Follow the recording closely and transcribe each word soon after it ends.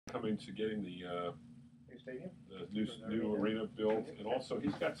coming to getting the New stadium? new arena built, and also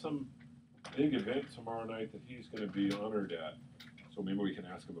he's got some big event tomorrow night that he's going to be honored at. So maybe we can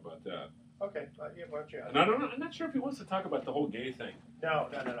ask him about that. Okay, yeah, why don't you? And I'm not sure if he wants to talk about the whole gay thing. No.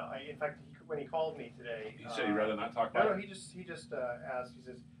 In fact, when he called me today, He said he'd rather not talk about it. No, he just asked. He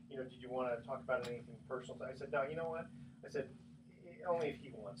says, did you want to talk about anything personal? I said, no. You know what? I said, only if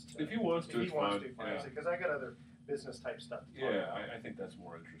he wants to. If he wants to, it's fine. I said, because I got other business type stuff to talk about. I think that's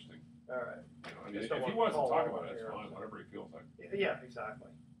more interesting. All right. If he wants to talk about it, it's fine. Whatever he feels like. Yeah,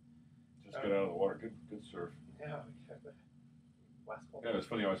 exactly. Just get out of the water. Good surf. Yeah. Yeah, it was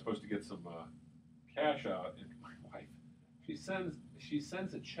funny. I was supposed to get some cash out, and my wife, she sends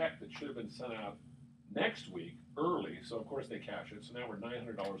a check that should have been sent out next week early. So of course they cash it. So now we're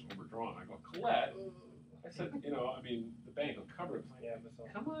 $900 overdrawn. I go, Colette. I said, the bank will cover it. Like, yeah,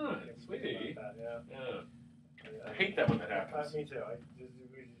 come on, sweetie. Yeah. I hate that when that happens. Me too.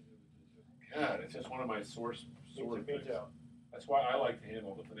 God, it's just one of my sore Me things. too. That's why I like to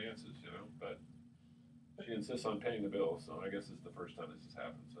handle the finances, but she insists on paying the bill, so I guess it's the first time this has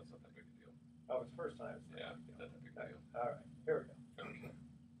happened, so it's not that big a deal. Oh, it's the first time. Yeah, not that big a deal. All right, here we go. Okay.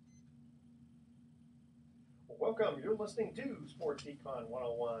 Welcome. You're listening to Sports Econ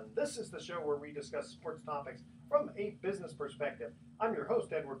 101. This is the show where we discuss sports topics from a business perspective. I'm your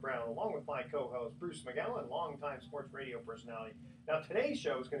host, Edward Brown, along with my co-host, Bruce McGowan, longtime sports radio personality. Now, today's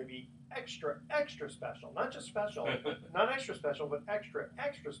show is going to be extra special. Not just special, not extra special, but extra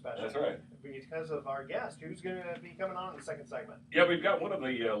special. That's right. Because of our guest, who's going to be coming on in the second segment. Yeah, we've got one of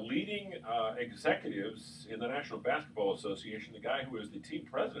the leading executives in the National Basketball Association, the guy who is the team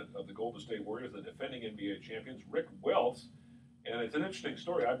president of the Golden State Warriors, the defending NBA champions, Rick Welts. And it's an interesting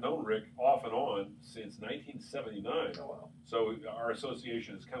story. I've known Rick off and on since 1979. Oh, wow. So our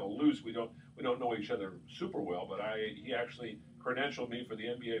association is kind of loose. We don't know each other super well, but he actually credentialed me for the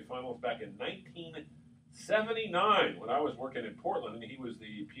NBA Finals back in 1979 when I was working in Portland, and he was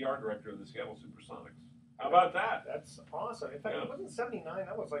the PR director of the Seattle Supersonics. How about that? That's awesome. In fact, it wasn't 79.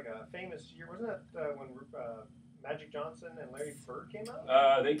 That was like a famous year. Wasn't that when Magic Johnson and Larry Bird came out?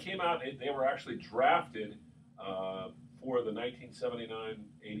 They came out. They were actually drafted for the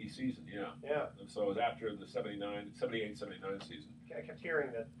 1979-80 season, Yeah. And so it was after the 78-79 season. I kept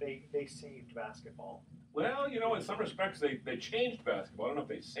hearing that they saved basketball. Well, in some respects, they changed basketball. I don't know if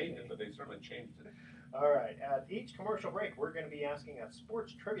they saved it, but they certainly changed it. All right. At each commercial break, we're going to be asking a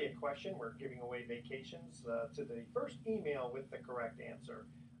sports trivia question. We're giving away vacations to the first email with the correct answer.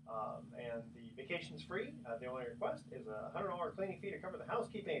 And the vacation's free. The only request is a $100 cleaning fee to cover the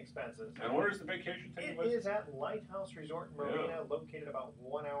housekeeping expenses. And where is the vacation taking place? It is at Lighthouse Resort and Marina, located about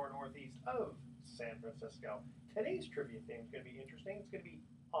 1 hour northeast of San Francisco. Today's trivia theme is going to be interesting. It's going to be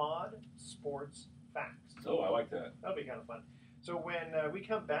odd sports facts. Oh, I like that. That'll be kind of fun. So when we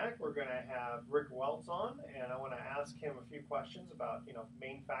come back, we're going to have Rick Welts on, and I want to ask him a few questions about,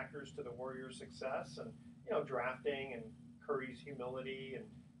 main factors to the Warriors' success and, drafting and Curry's humility and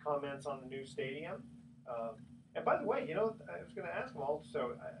comments on the new stadium. And by the way, I was going to ask him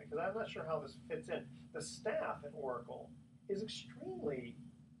also, because I'm not sure how this fits in. The staff at Oracle is extremely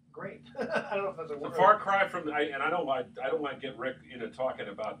great. I don't know if that's a word. It's a far cry from, and I don't want to get Rick into talking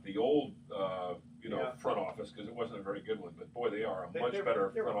about the old, front office, because it wasn't a very good one. But boy, they are a much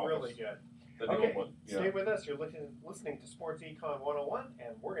better front office. They're really good. Than the old one. Yeah. Stay with us. You're listening to Sports Econ 101,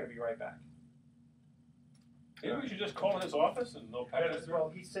 and we're going to be right back. Maybe we should just call his office and they'll patch us through. Well,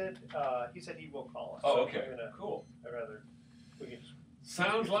 he said he will call us. Oh, okay. Cool. I'd rather we can just.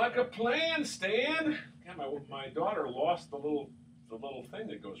 Sounds like a plan, Stan. Yeah, my daughter lost the little thing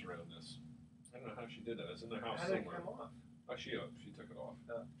that goes around this. I don't know how she did that. It's in the house How did somewhere. it come off? Oh, she took it off.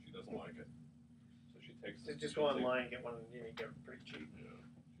 She doesn't like it, so she takes. Just go online and get one. You get it pretty cheap. Yeah,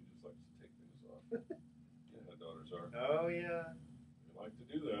 she just likes to take things off. Yeah, her daughters are. Oh yeah. They like to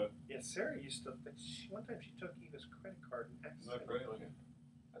do that. Yeah, Sarah used to. One time she took Eva's credit card and Isn't that great? Okay.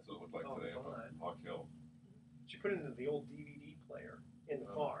 That's what it looked like today on Hawk Hill. She put it into the old DVD player in the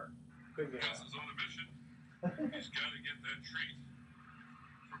car. Couldn't get it out. Gus is on a mission. He's got to get that treat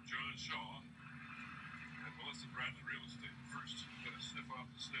from John Shaw at Melissa Bradley Real Estate. First, got to sniff off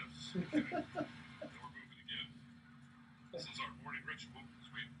the sniffs. Okay. Then we're moving again. This is our morning ritual as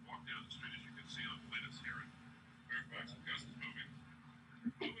we walk down the street, as you can see on Clintus here in Fairfax. And Gus is moving.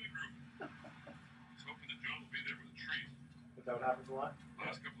 Moving and grooving. He's hoping that John will be there with a treat. But that happens a lot.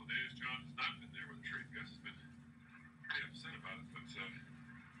 Last couple of days, John has not been there with a treat. Gus has been pretty upset about it, but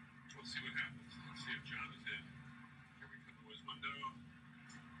we'll see what happens. Let's see if John is in. Here we come to his window,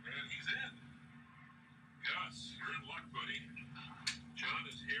 and he's in. Gus, you're in luck, buddy. John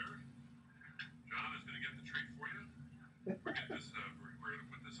is here. John is going to get the treat for you. We're going to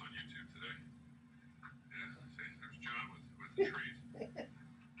put this on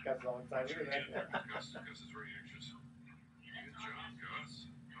is all excited. Gus is very anxious. Good job, Gus.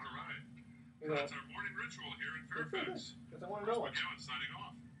 All right. That's our morning ritual here in Fairfax. Because I want to know. Chris McGowan signing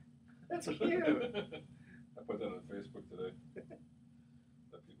off. That's cute. I put that on Facebook today.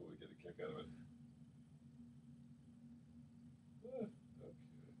 That people would get a kick out of it.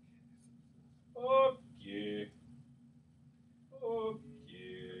 Okay.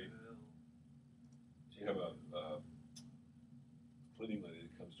 We have a cleaning lady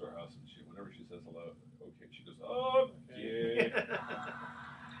that comes to our house, and whenever she says hello, okay, she goes, okay. There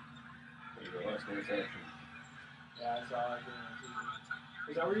you go, that's nice action. Yeah, I saw it.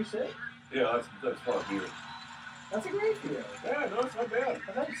 Is that where you sit? Yeah, that's far view. That's a great view. Yeah, no, it's not bad.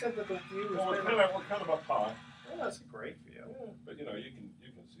 I thought you said that the view was. Well, we're kind of up high. Oh, that's a great view. Yeah, but you can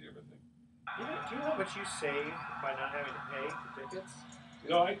see everything. Do you know how much you saved by not having to pay for tickets?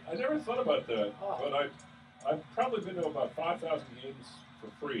 I never thought about that, but I've probably been to about 5,000 games for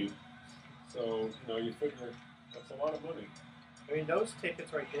free. So you figure that's a lot of money. I mean, those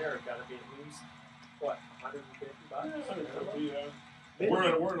tickets right there have got to be at least what, $150? Yeah, we're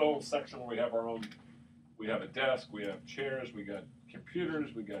in a little section where we have our own. We have a desk, we have chairs, we got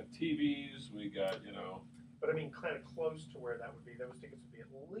computers, we got TVs, we got But I mean, kind of close to where that would be. Those tickets would be at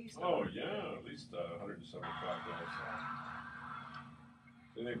least. Oh yeah, at least $175.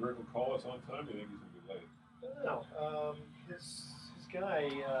 Do you think Rick will call us on time? Do you think he's gonna be late? I don't know. His guy,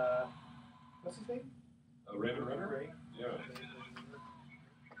 what's his name? Raymond Renner? Ray. Yeah.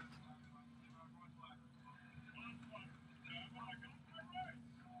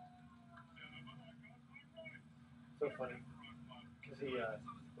 So funny, because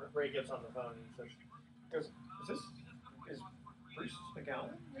Ray gets on the phone and he goes, is Bruce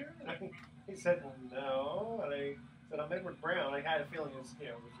McGowan there? And he said, no, and I said, I'm Edward Brown. I had a feeling it was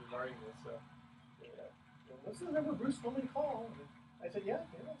regarding this, so, what's the number Bruce told me to call? And I said, yeah,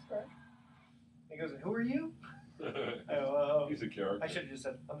 that's correct. He goes, who are you? He's a character. I should have just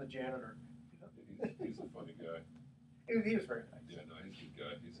said, I'm the janitor. He's a funny guy. He was very nice. Yeah, no, he's a good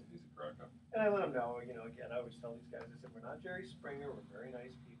guy. He's a crack-up. And I let him know, again, I always tell these guys, I said, we're not Jerry Springer, we're very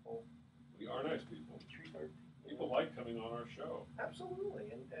nice people. We are nice people. We treat our people like coming on our show.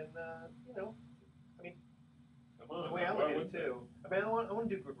 Absolutely, and I mean, come on, the way I look at it too. I mean, I want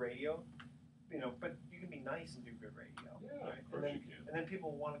to do good radio, but you can be nice and do good radio. Yeah, right? of course you can. And then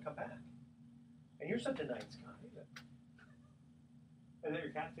people want to come back. And you're such a nice guy. Is that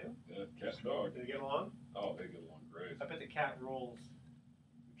your cat too? Yeah, cat and dog. Do they get along? Oh, they get along great. I bet the cat rules.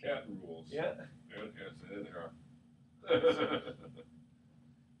 The cat rules. Yeah. Yes, they are.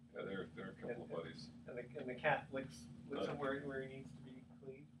 Yeah, they're a couple of buddies. And the cat licks him where he needs to be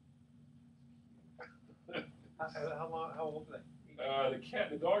clean. How old are they?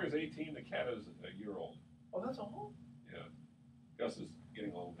 The dog is 18. The cat is a year old. Oh, that's all? Yeah. Gus is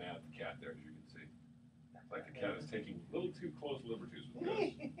getting a little mad at the cat there, as you can see. Like the cat is taking a little too close liberties with Gus.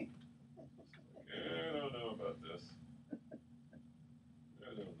 I don't know about this. I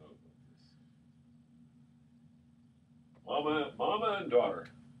don't know about this. Mama and daughter.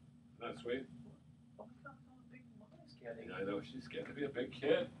 Isn't that sweet? Oh my God, how big Mama's getting. I know, she's getting to be a big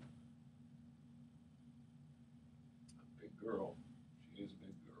kid. A big girl. She is a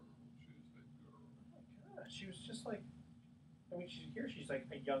big girl. Oh my God, she was just like, she's like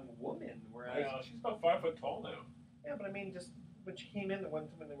a young woman, whereas... Yeah, she's about 5 foot tall now. Yeah, but I mean, just when she came in, when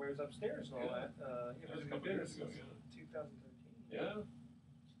they was upstairs and all that, That was a couple years ago, 2013. Yeah.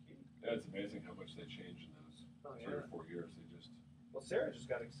 It's cute. Yeah, it's amazing how much they changed in those 3 or 4 years. They just... Well, Sarah just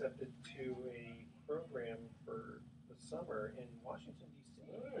got accepted to a program for the summer in Washington, D.C.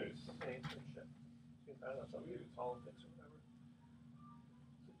 Nice. An internship. I don't know, something to do with politics or whatever.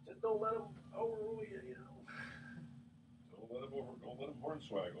 So just don't let them overrule you, Don't let them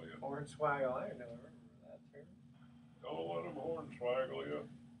hornswaggle you. Hornswaggle, I never remember that term. Don't let them hornswaggle you.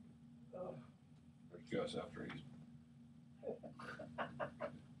 Oh. There's Gus after he's...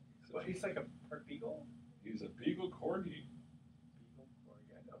 Well, he's like a beagle? He's a beagle corgi. Beagle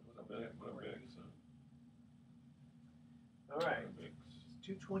corgi, I know. What a mix, huh? All right. What a mix.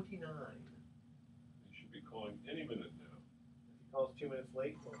 It's 2:29. He should be calling any minute now. If he calls 2 minutes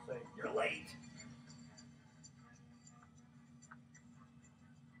late, we'll say, you're late.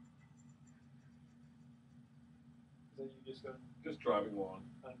 Is that you just going Just driving along.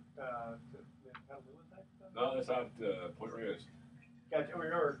 to Honolulu type stuff? No, that's out Point Reyes. Gotcha.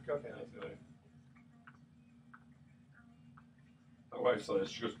 Okay. That's it. My wife says,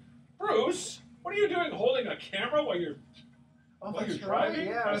 she goes, Bruce, what are you doing holding a camera while you're driving?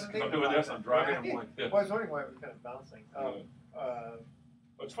 Yeah, I'm doing this, I'm driving, I'm like this. Well, I was wondering why it was kind of bouncing.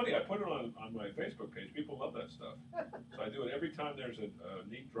 Well, it's funny, I put it on my Facebook page. People love that stuff. So I do it every time there's a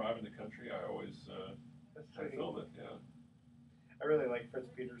neat drive in the country. I always I film it, yeah. I really like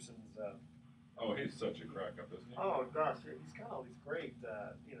Fritz Peterson's. Oh, he's such a crack up, isn't he? Oh gosh, he's got all these great,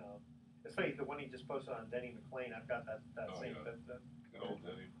 you know. It's funny, the one he just posted on Denny McClain. I've got that same. Yeah. Good old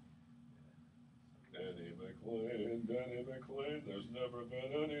Denny. Denny McClain. There's never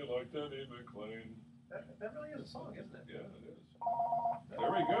been any like Denny McClain. That really is a song, isn't it? Yeah, it is. There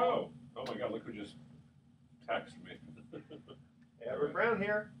we go. Oh my God, look who just texted me. Edward Brown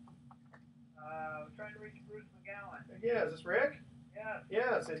here. We're trying to reach Bruce McGowan. Yeah, is this Rick? Yes.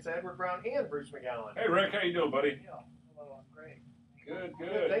 Yes, it's Edward Brown and Bruce McGowan. Hey Rick, how you doing, buddy? Yeah. Hello, I'm great.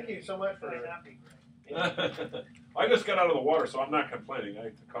 Good. Thank you so much for Might not be great. I just got out of the water, so I'm not complaining.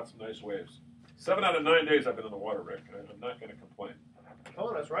 I caught some nice waves. 7 out of 9 days I've been in the water, Rick. I'm not going to complain.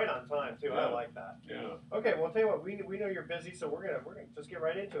 Telling us right on time too. Yeah. I like that. Yeah. Okay, well, I'll tell you what. We know you're busy, so we're gonna just get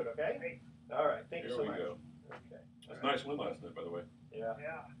right into it. Okay. Great. All right. Thank you Here so we much. go. Okay. That's a nice win last night, by the way. Yeah.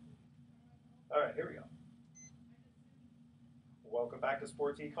 Yeah. All right. Here we go. Welcome back to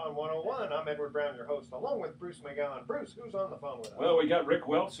Sports Econ 101. I'm Edward Brown, your host, along with Bruce McGowan. Bruce, who's on the phone with us? Well, we got Rick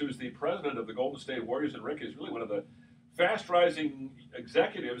Welts, who's the president of the Golden State Warriors, and Rick is really one of the fast-rising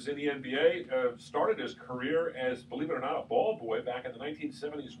executives in the NBA. Started his career as, believe it or not, a ball boy back in the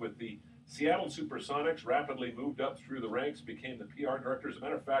 1970s with the Seattle Supersonics, rapidly moved up through the ranks, became the PR director. As a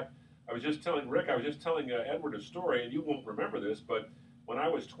matter of fact, I was just telling Edward a story, and you won't remember this, but when I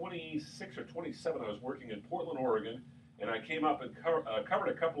was 26 or 27, I was working in Portland, Oregon, and I came up and covered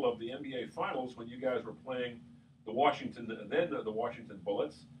a couple of the NBA Finals when you guys were playing the Washington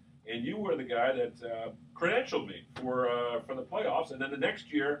Bullets. And you were the guy that credentialed me for the playoffs. And then the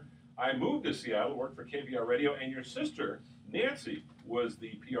next year, I moved to Seattle, worked for KVR Radio, and your sister, Nancy, was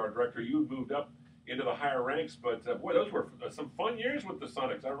the PR director. You moved up into the higher ranks. But, boy, those were some fun years with the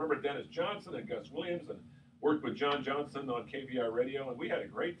Sonics. I remember Dennis Johnson and Gus Williams, and worked with John Johnson on KVR Radio. And we had a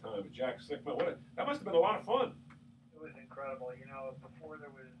great time with Jack Sikma. That must have been a lot of fun. It was incredible. You know, before there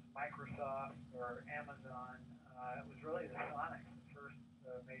was Microsoft or Amazon, it was really the Sonics, the first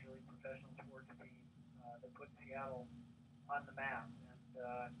Major League professional sport to be that put Seattle on the map.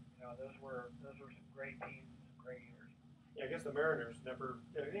 And you know, those were some great teams, some great years. Yeah, I guess the Mariners never.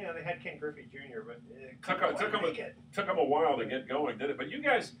 You know, they had Ken Griffey Jr., but took them a while to get going, did it? But you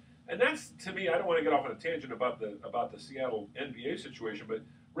guys, and that's to me. I don't want to get off on a tangent about the Seattle NBA situation, but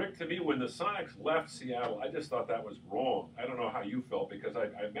Rick, to me, when the Sonics left Seattle, I just thought that was wrong. I don't know how you felt, because I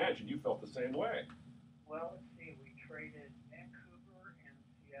imagine you felt the same way. Well, let's see. We traded Vancouver and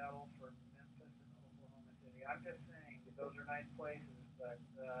Seattle for Memphis and Oklahoma City. I'm just saying that those are nice places, but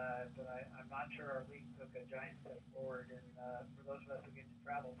I'm not sure our league took a giant step forward for those of us who get to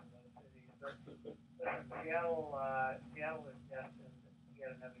travel to those cities. But listen, Seattle is destined to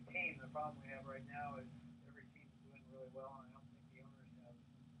get another team. The problem we have right now is every team's doing really well, and I don't think the owners have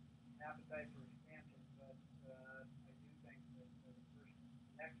an appetite for expansion. But I do think that the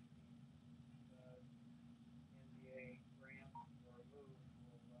next team, NBA Rams or Lou,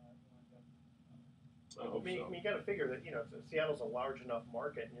 will end up. I hope so. You got to figure that Seattle's a large enough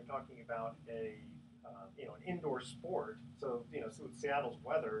market, and you're talking about an indoor sport. So so with Seattle's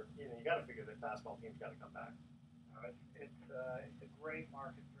weather, you got to figure that basketball team's got to come back. It's a great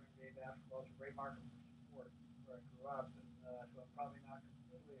market for NBA basketball. It's a great market for sport where I grew up, and so I'm probably not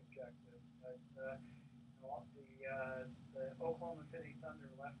completely objective. But the Oklahoma City Thunder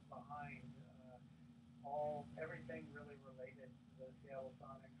left behind everything really related to the Seattle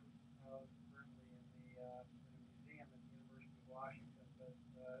Sonics, which is now currently in the museum at the University of Washington.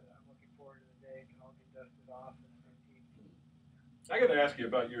 But I'm looking forward to the day it can all get dusted off and a new team. I got to ask you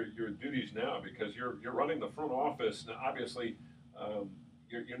about your duties now, because you're running the front office. Now, obviously,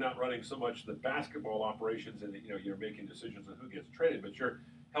 you're not running so much the basketball operations, and you're making decisions on who gets traded, but you're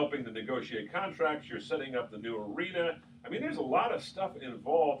helping to negotiate contracts. You're setting up the new arena. I mean, there's a lot of stuff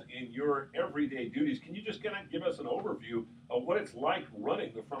involved in your everyday duties. Can you just kind of give us an overview of what it's like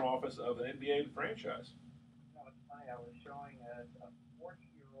running the front office of an NBA franchise? It's funny. I was showing a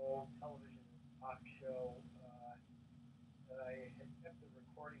 40-year-old television talk show that I had kept the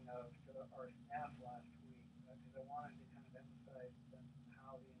recording of to our staff last week, because I wanted to kind of emphasize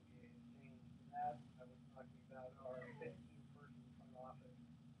how the NBA has changed. And that I was talking about our 15-person front office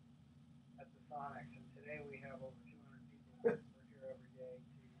at the Sonics, and today we have over 200 people who work here every day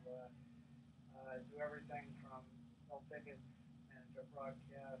to do everything from sell tickets, manage our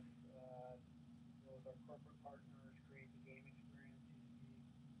broadcasts, deal with our corporate partners, create the game experience,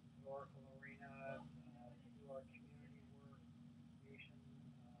 use the Oracle Arena, do our community work, creation,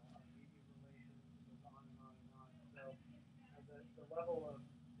 our media relations, goes on and on and on. So the level of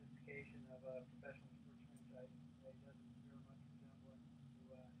organization of a professional sports franchise today doesn't bear much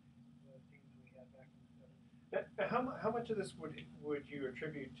resemblance to the teams we had back in the 70s. How much of this would you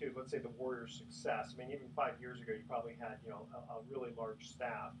attribute to, let's say, the Warriors' success? I mean, even 5 years ago, you probably had a really large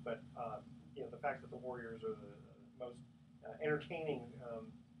staff, but the fact that the Warriors are the most entertaining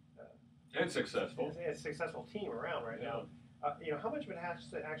And successful team around right now. How much of it has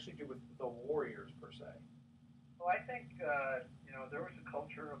to actually do with the Warriors per se? Well, I think there was a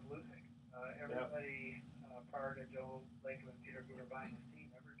culture of losing. Everybody prior to Joe Lacob and Peter Guter buying this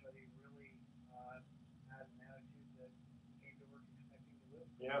team, everybody really had an attitude that came to work expecting to lose.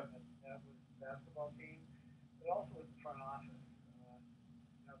 Yeah. That was the basketball team, but also with the front office.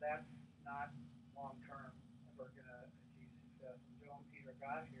 That's not long term ever going to achieve success. When Joe and Peter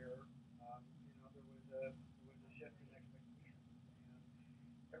got here, there was a shift in expectations,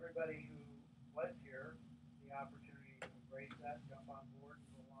 and everybody who was here the opportunity to embrace that, jump on board,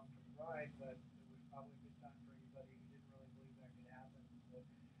 and go along for the ride. But it was probably a good time for anybody who didn't really believe that could happen to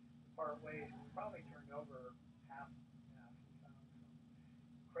part ways. We probably turned over half. We found some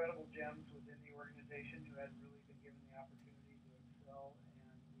incredible gems within the organization who hadn't really been given the opportunity to excel,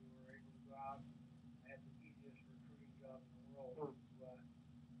 and we were able to go out. I had the easiest recruiting job in the world to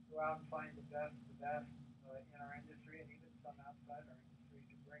go out and find the best in our industry, and even some outside our industry,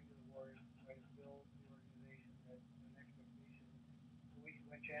 to bring to the Warriors to try to build the organization that an expectation that we could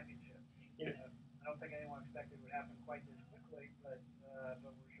win championships. I don't think anyone expected it would happen quite this quickly, but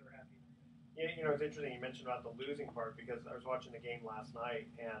we're sure happy. It's interesting you mentioned about the losing part, because I was watching the game last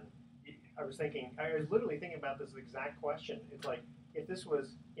night and I was literally thinking about this exact question. It's like, if this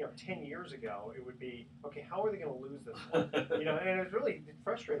was 10 years ago, it would be, okay, how are they going to lose this one? And it was really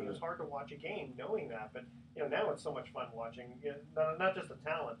frustrating. It was hard to watch a game knowing that, but now it's so much fun watching. Not just the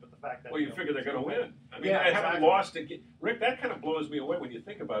talent, but the fact that. Well, you figure they're going to win. I mean, yeah, they exactly. haven't lost a game. Rick, that kind of blows me away when you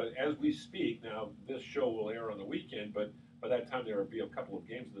think about it. As we speak now, this show will air on the weekend, but by that time there will be a couple of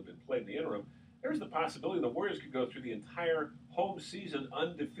games that have been played in the interim. There's the possibility the Warriors could go through the entire home season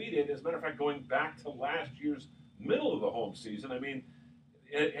undefeated. As a matter of fact, going back to last year's middle of the home season. I mean,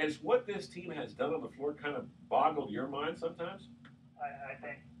 has what this team has done on the floor kind of boggled your mind sometimes? I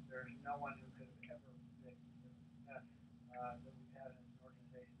think there's no one who could have ever predicted the success that we've had as an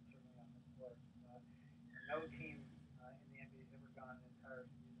organization, certainly on the floor. No team in the NBA has ever gone an entire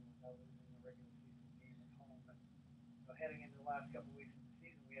season without losing a regular season game at home. And so heading into the last couple of weeks of the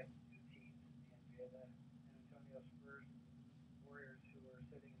season, we have two teams in the NBA, the San Antonio Spurs and Warriors, who are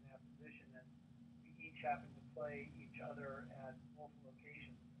sitting in that position, and we each happen to play each other at multiple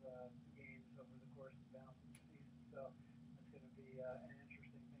locations, games over the course of the balance of the season. So it's going to be an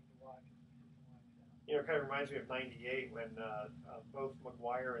interesting thing to watch as the season winds down. It kind of reminds me of '98 when both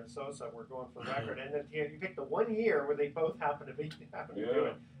McGuire and Sosa were going for record, and then you picked the one year where they both happened to do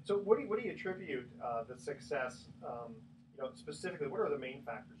it. So what do you attribute the success? Specifically, what are the main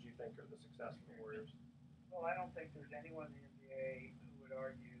factors you think are the success of the Warriors? Well, I don't think there's anyone in the NBA who would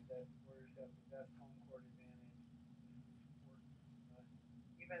argue that the Warriors have the best home court advantage in sport.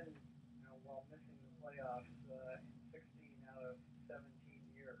 Even while missing the playoffs in 16 out of 17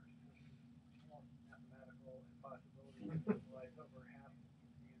 years, which is almost mathematical impossibility to visualize over half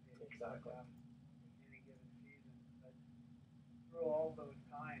the NBA playoffs in any given season. But through all those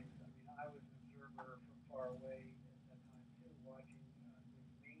times, I mean, I was an observer from far away at that time too, watching the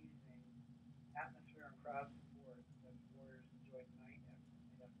amazing atmosphere and crowd support that the Warriors enjoyed night after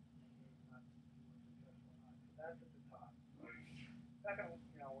night after night, not successful or not. So that's at the top. Second,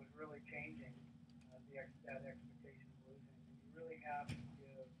 was really changing that expectation of losing. And you really have to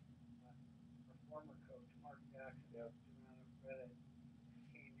give our former coach, Mark Jackson, a amount of credit.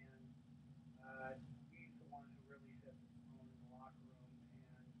 He came in. He's the one who really set the tone in the locker room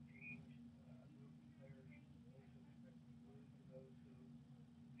and changed a group of players, those who expected to lose to those who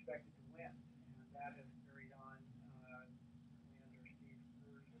expected to win. And that has carried on certainly under Steve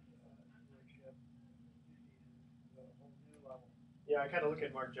Kerr's stewardship 2 seasons to a whole new level. Yeah, I kind of look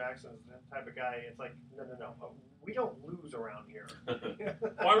at Mark Jackson as the type of guy. It's like, no, we don't lose around here.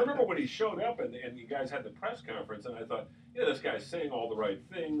 Well, I remember when he showed up and you guys had the press conference, and I thought, this guy's saying all the right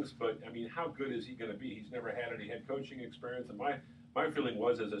things, but I mean, how good is he going to be? He's never had any head coaching experience, and my feeling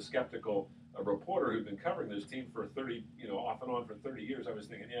was, as a skeptical reporter who'd been covering this team for 30, off and on for 30 years, I was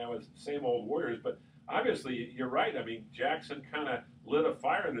thinking, it's the same old Warriors, but obviously you're right. I mean, Jackson kind of lit a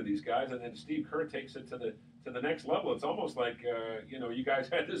fire into these guys, and then Steve Kerr takes it to the next level. It's almost like you guys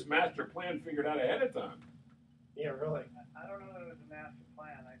had this master plan figured out ahead of time. Yeah, really. I don't know that it was a master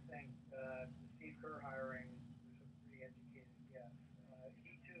plan. I think the Steve Kerr hiring was a pretty educated guess.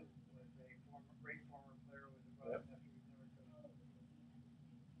 He too was a great former player, was a brother after he never coached.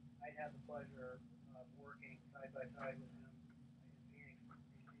 I had the pleasure of working side by side with him in Phoenix for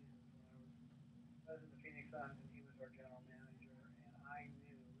 3 seasons when I was in the Phoenix Suns and he was our general manager. And I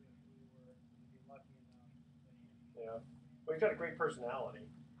knew if we were to be lucky enough that he. Yeah. Well, he's got a great personality.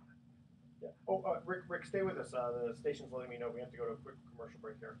 Yeah. Oh, Rick, stay with us. The station's letting me know we have to go to a quick commercial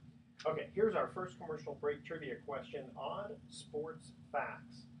break here. Okay, here's our first commercial break trivia question on sports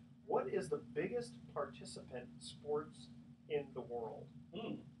facts. What is the biggest participant sports in the world?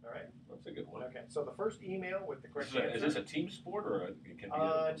 All right. That's a good one. Okay, so the first email with the correct Is answer. this a team sport or it can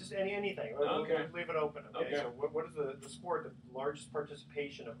be? Just anything. We'll Okay. leave it open. Okay. Okay. So what is the sport, the largest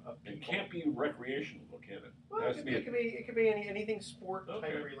participation of people? It can't be recreational, can it? Well, It has to be. it could be anything sport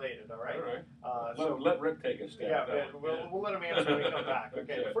Okay. type related. All right. All right. So let Rick take a stab. yeah, at that one. we'll let him answer when we come back. Okay.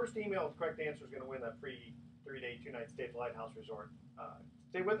 Okay. The first email with the correct answer is going to win that free 3-day, 2-night stay at the Lighthouse Resort.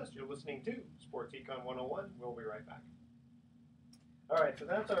 Stay with us. You're listening to Sports Econ 101. We'll be right back. All right, so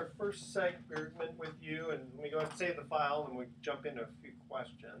that's our first segment with you, and let me go ahead and save the file, and we jump into a few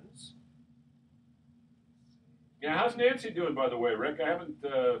questions. Yeah, how's Nancy doing, by the way, Rick? I haven't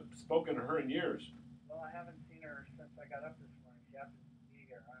spoken to her in years. Well, I haven't seen her since I got up this morning. She happens to be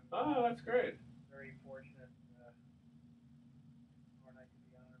here. I'm Oh, that's great. very fortunate tomorrow night to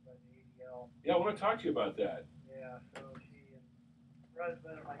be honored by the ADL. Yeah, I want to talk to you about that. Yeah, so she and her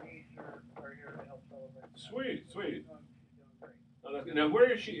husband and my niece are here to help celebrate. Sweet, sweet. She's doing great. Now,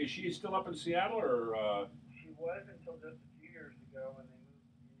 where is she? Is she still up in Seattle, or? She was until just a few years ago when they moved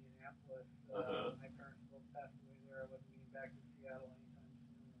to Indianapolis. My parents both passed away there. I wasn't getting back to Seattle anytime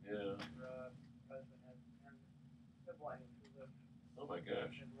soon. Yeah. Her husband had 10 siblings who lived Oh my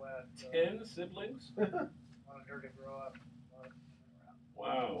gosh. in the Midwest. 10 siblings? Wanted her to grow up. A lot of them around.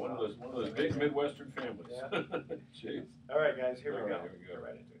 Wow, one of those big Midwestern families. Yeah. Jeez. All right, guys, here we All go. right, here we go. Get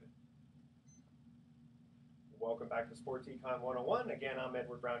right into it. Welcome back to Sports Econ 101. Again, I'm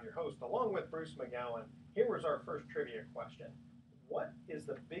Edward Brown, your host, along with Bruce McGowan. Here was our first trivia question. What is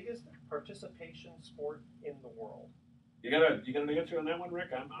the biggest participation sport in the world? You got an answer on that one, Rick?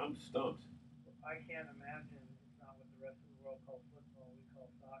 I'm stumped. I can't imagine it's not what the rest of the world calls football. We call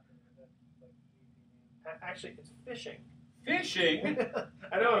soccer. That's like an easy name. Actually, it's fishing. Fishing?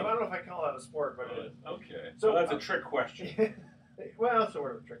 I don't know if I call that a sport, but it is. Okay. So, So that's a trick question. Well,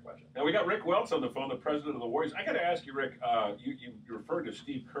 sort of a trick question. Now we got Rick Welts on the phone, the president of the Warriors. I got to ask you, Rick. You referred to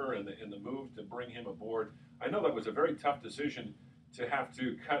Steve Kerr in the move to bring him aboard. I know that was a very tough decision to have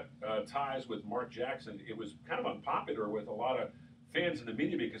to cut ties with Mark Jackson. It was kind of unpopular with a lot of fans in the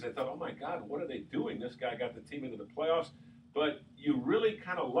media because they thought, "Oh my God, what are they doing? This guy got the team into the playoffs." But you really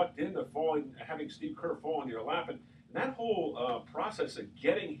kind of lucked into having Steve Kerr fall in your lap, and that whole process of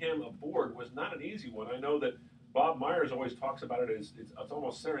getting him aboard was not an easy one. I know that Bob Myers always talks about it as it's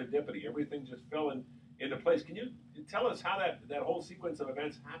almost serendipity. Everything just fell into place. Can you tell us how that whole sequence of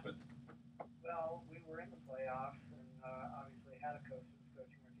events happened? Well, we were in the playoffs and obviously had a coach who was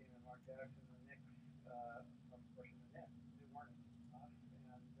coaching our team and Mark Jackson and the Knicks, of course, in the Knicks. They weren't in the playoffs.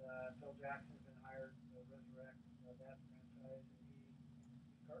 And Phil Jackson's been hired to resurrect that franchise, and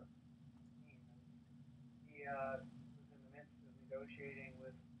he's Kerr. He was in the midst of negotiating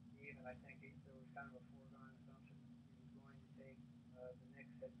with Steve, and I think there was kind of a foregone assumption he was going to take the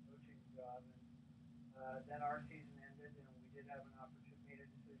Knicks head coaching job. And then our season ended, and we did have an opportunity, made a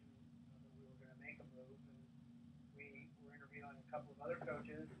decision that we were going to make a move, and we were interviewing a couple of other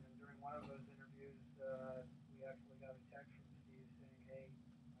coaches, and during one of those interviews, we actually got a text from Steve saying, "Hey,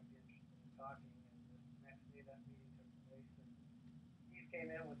 I'd be interested in talking." And the next day that meeting took place, and Steve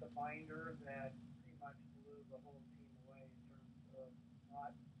came in with a binder that pretty much blew the whole team away in terms of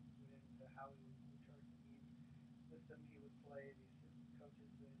not put into how he would chart the team, system he would play, the assistant coaches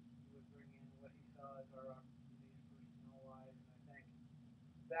that he would bring in, what he saw as our opportunities personnel-wise. And I think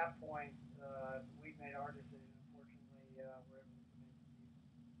at that point, we'd made our decision. Unfortunately, we're able to convince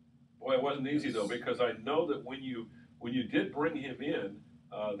Steve. Boy, it wasn't easy though, because I know that when you did bring him in,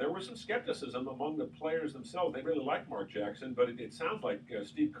 there was some skepticism among the players themselves. They really liked Mark Jackson, but it sounds like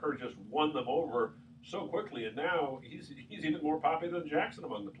Steve Kerr just won them over so quickly, and now he's even more popular than Jackson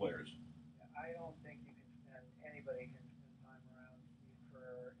among the players. I don't think anybody can spend time around Steve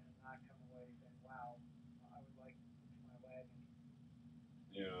Kerr and not come away saying, "Wow, I would like to push my wagon."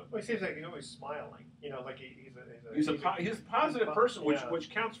 Yeah. Well, he seems like he's always smiling. You know, like he's He's a positive person, yeah. which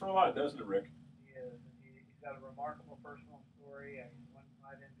counts for a lot, doesn't it, Rick? He is. He's got a remarkable personal story. He won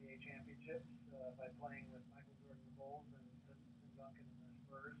 5 NBA championships by playing with Michael Jordan and the Bulls and Tim Duncan and the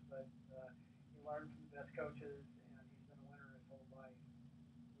Spurs. But he learned from the best coaches, and he's been a winner his whole life.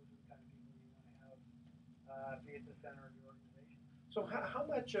 Those are the kind of people you want to have be at the center of your organization. So how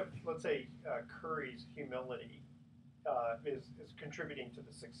much of, let's say, Curry's humility is contributing to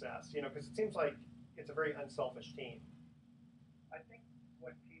the success? You know, because it seems like it's a very unselfish team. I think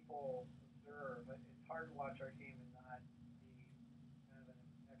what people observe, it's hard to watch our team and not be kind of an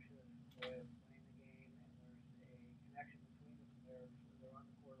infectious way of playing the game, and there's a connection between the players, whether they're on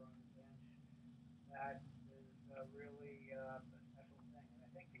the court or on the bench, that is really a special thing. And I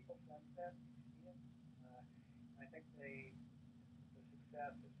think people sense that, see it. And I think the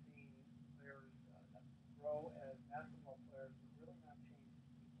success of seeing players grow as basketball players, but really not change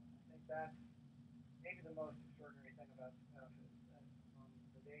people. I think that's maybe the most extraordinary thing about Steph is that from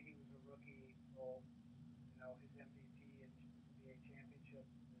the day he was a rookie till his MVP and NBA championship,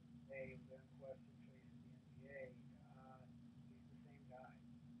 the day without question facing the NBA, he's the same guy.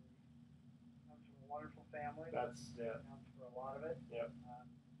 He comes from a wonderful family. That's Counts for a lot of it. Yep.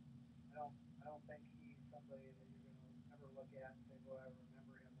 I don't think he's somebody that you're going to ever look at and say, "Boy, I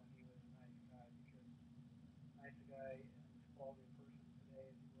remember him when he was a nice guy," because nice a guy and as quality of person today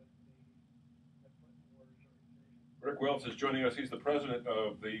as he was the day he set foot in the Warriors organization. Rick Welts is joining us. He's the president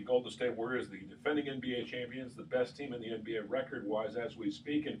of the Golden State Warriors, the defending NBA champions, the best team in the NBA record-wise as we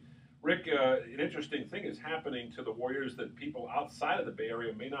speak. And Rick, an interesting thing is happening to the Warriors that people outside of the Bay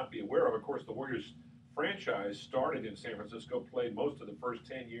Area may not be aware of. Of course, the Warriors franchise started in San Francisco, played most of the first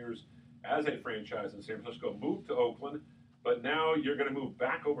 10 years as a franchise in San Francisco, moved to Oakland, but now you're going to move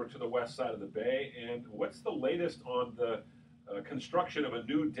back over to the west side of the Bay. And what's the latest on the construction of a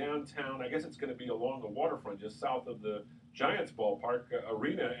new downtown? I guess it's going to be along the waterfront, just south of the Giants ballpark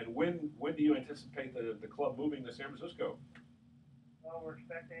arena. And when do you anticipate the club moving to San Francisco? Well, we're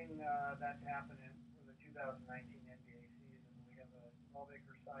expecting that to happen for the 2019 NBA season. We have a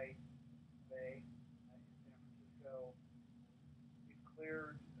 12-acre site bay in San Francisco. We've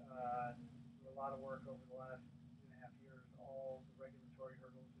cleared through a lot of work over the last 2.5 years all the regulatory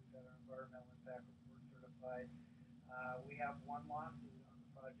hurdles. We've got our environmental impact report certified. We have one lawsuit on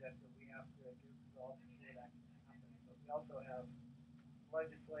the project that we have to get resolved before that can happen. But we also have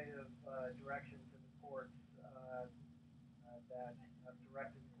legislative directions in the courts that have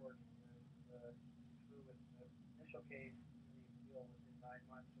directed courts to through with the initial case in the appeal within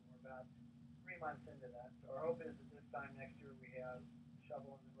 9 months, and we're about 3 months into that. So our hope is that this time next year we have a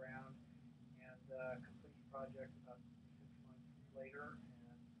shovel in the ground and complete the project about 6 months later.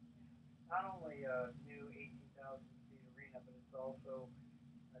 And not only a new 18,000 seat arena, but it's also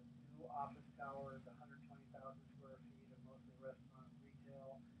a new office tower, 120,000 square feet of mostly restaurant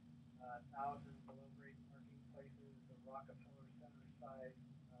retail, 1,000 below-grade parking places, a Rockefeller Center-sized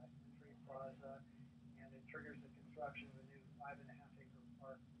entry plaza, and it triggers the construction of a new 5.5-acre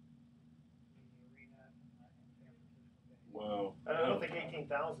park in the arena in San Francisco Bay. Wow. I don't think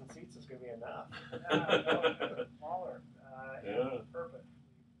 18,000 seats is going to be enough. No, it's smaller. Yeah. On purpose.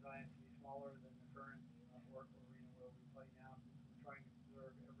 We designed it to be smaller than the current Oracle Arena where we play now, because we're trying to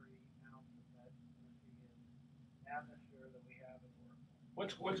preserve every ounce of that energy and atmosphere that we have in Oracle.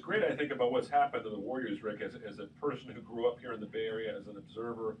 What's great, I think, about what's happened to the Warriors, Rick, as a person who grew up here in the Bay Area, as an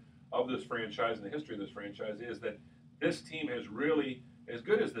observer of this franchise and the history of this franchise, is that this team has really, as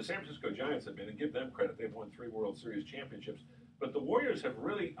good as the San Francisco Giants have been, and give them credit, they've won 3 World Series championships, but the Warriors have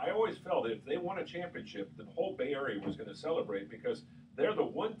really, I always felt that if they won a championship, the whole Bay Area was going to celebrate, because they're the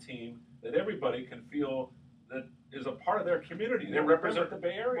one team that everybody can feel that is a part of their community. They represent the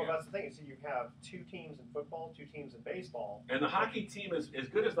Bay Area. Well, that's the thing. So you have 2 teams in football, 2 teams in baseball. And the hockey team is as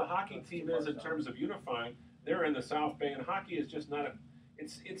good as the hockey team is in terms of unifying. They're in the South Bay, and hockey is just not a.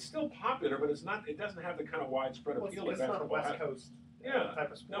 It's still popular, but it's not. It doesn't have the kind of widespread appeal that basketball has. It's not a West Coast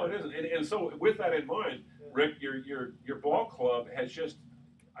type of sport. No, it isn't. And so with that in mind, Rick, your ball club has just.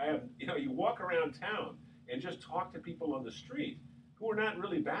 You walk around town and just talk to people on the street who are not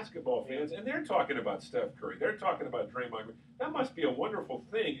really basketball fans, and they're talking about Steph Curry. They're talking about Draymond Green. That must be a wonderful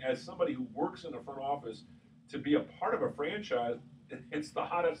thing as somebody who works in the front office to be a part of a franchise. It's the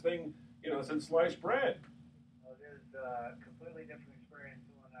hottest thing, since sliced bread. Well, it is a completely different experience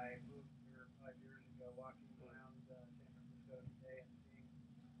than when I moved here 5 years ago, walking around San Francisco today and seeing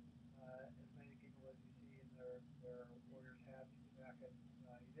as many people as you see in their Warriors hats and jackets.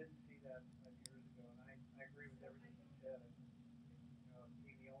 You didn't see that 5 years ago, and I agree with everything you said.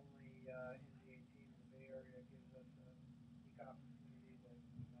 Being the only NBA team in the Bay Area gives us a unique opportunity that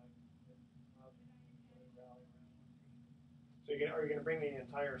allows us to really rally around one team. So are you going to bring the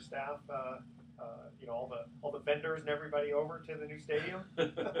entire staff, all the vendors and everybody over to the new stadium?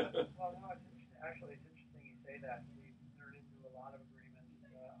 Well, no, it's interesting you say that. We've entered into a lot of agreements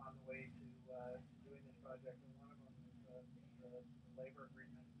on the way to doing this project, and one of them is the labor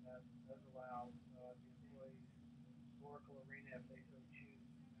agreement that does allow the employees of Oracle Arena, if they so choose,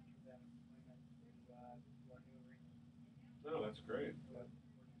 to enter that employment to our new arena. No, that's great.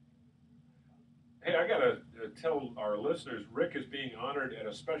 Hey, I gotta tell our listeners, Rick is being honored at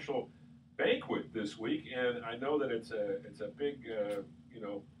a special banquet this week, and I know that it's a big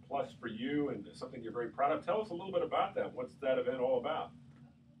plus for you and something you're very proud of. Tell us a little bit about that. What's that event all about?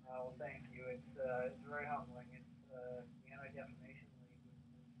 Well, thank you. It's very humbling. It's the Anti-Defamation League,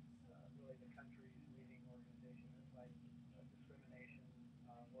 which is really the country's leading organization that fights discrimination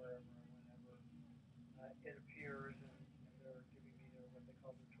wherever and whenever it appears, and they're giving me what they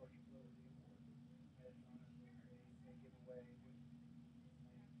call the Torturability Award. It's honestly they give away, which I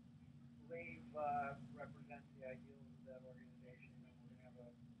believe represents the ideals of that organization. And we're going to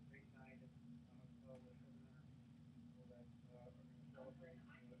have a great night at hotel with 700 people that are going to celebrate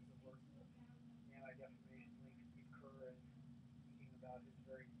the work of the Anti-Defamation League. Steve Kerr is speaking about his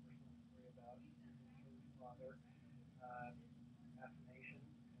very personal story about his father, assassination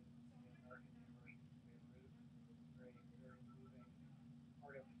in the American University of Beirut. Very, very moving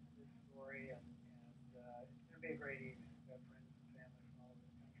part of this story, and it's going to be a great evening. We've got friends and family from all over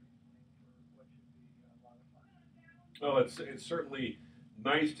the country coming for what should be a lot of fun. Well, it's certainly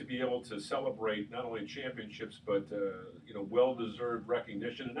nice to be able to celebrate not only championships but well-deserved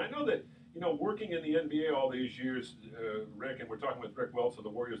recognition. And I know that working in the NBA all these years, Rick, and we're talking with Rick Welts of the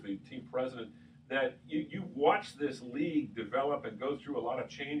Warriors, the team president, that you watch this league develop and go through a lot of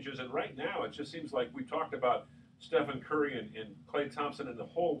changes. And right now, it just seems like we talked about Stephen Curry and Klay Thompson and the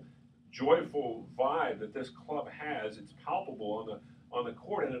whole joyful vibe that this club has. It's palpable on the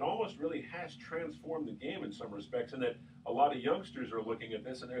court, and it almost really has transformed the game in some respects. And that a lot of youngsters are looking at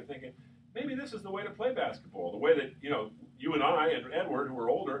this and they're thinking, maybe this is the way to play basketball. The way that you and I and Edward, who are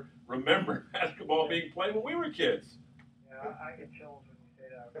older, remember basketball being played when we were kids. Yeah, I get chills when you say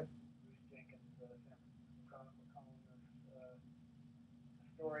that. Bruce Jenkins, San Francisco Chronicle columnist,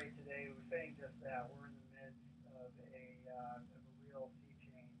 story today was saying just that. We're in the midst of a real sea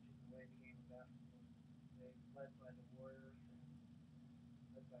change in the way the game of basketball is played, led by the Warriors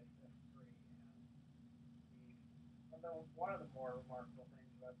and led by Steph Curry. And one of the more remarkable things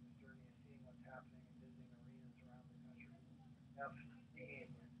about this journey is seeing what's happening in visiting arenas around the country.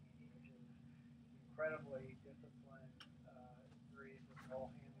 Steve, which is incredibly disciplined series of ball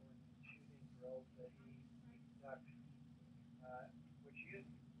handling and shooting drills that he conducts, which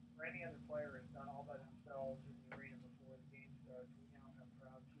for any other player is done all by themselves in the arena before the game starts. We now have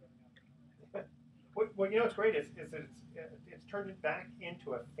crowds showing up at home. Well, what's great is that it's turned it back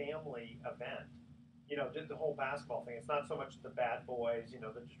into a family event. The whole basketball thing. It's not so much the bad boys, the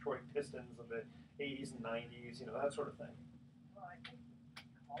Detroit Pistons of the 80s and 90s, that sort of thing. Well, I think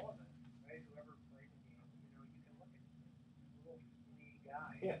all of it, right? Whoever played the game, you can look at this little skinny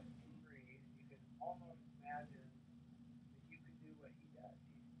guy, Yeah. You can almost imagine that you could do what he does.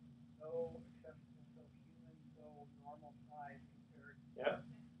 He's so accessible, so human, so normal size compared to Yeah.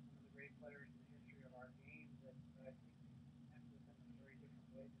 one of the great players in the history of our game that I think connect with him in a very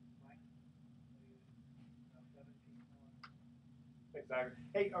different way than you might. 17 Exactly.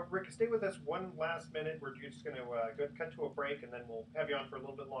 Hey, Rick, stay with us one last minute. We're just going to cut to a break, and then we'll have you on for a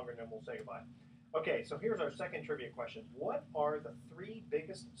little bit longer, and then we'll say goodbye. Okay, so here's our second trivia question. What are the 3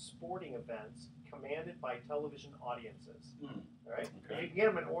 biggest sporting events commanded by television audiences? All right? Okay. If you can get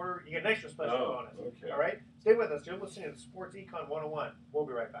them in order, you get an extra special bonus. Okay. All right? Stay with us. You're listening to Sports Econ 101. We'll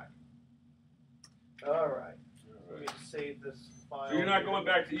be right back. All right. Let me save this file. So you're not going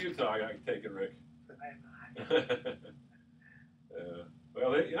back to Utah, I take it, Rick. I am not.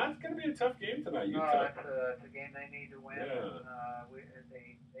 Well, it's going to be a tough game tonight, No, Utah. it's a game they need to win. Yeah.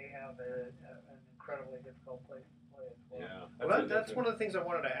 They have an incredibly difficult place to play as well. Yeah. Well, that's one of the things I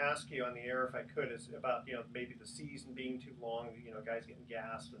wanted to ask you on the air, if I could, is about maybe the season being too long, guys getting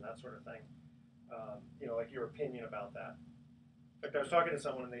gassed and that sort of thing. Like your opinion about that. Like I was talking to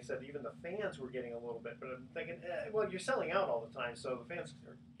someone and they said even the fans were getting a little bit, but I'm thinking, well, you're selling out all the time, so the fans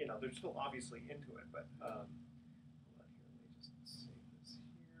are, they're still obviously into it. But let me just save this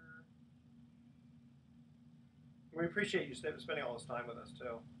here. We appreciate you spending all this time with us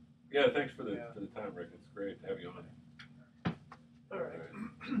too. Yeah, thanks for the time, Rick. It's great to have you on. All right.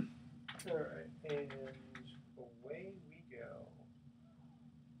 All right, and away we go.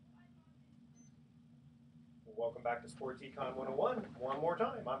 Welcome back to Sports Econ 101. One more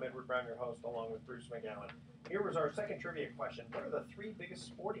time, I'm Edward Brown, your host, along with Bruce McGowan. Here was our second trivia question. What are the 3 biggest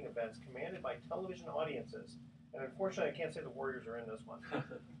sporting events commanded by television audiences? And unfortunately, I can't say the Warriors are in this one.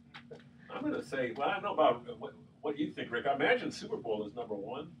 I'm going to say, well, I don't know about what you think, Rick. I imagine Super Bowl is number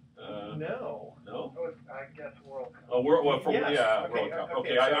 1. No. No? I guess World Cup. Oh, World Yes. World Cup.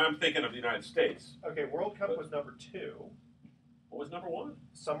 Okay, Okay, so- I'm thinking of the United States. Okay, World Cup was number 2. What was number 1?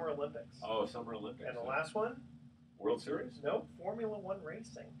 Summer Olympics. Oh, Summer Olympics. And the last one? World Series? No, Formula One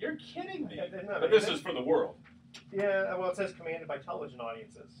racing. You're kidding me. No, But this is for the world. Yeah, well, it says commanded by television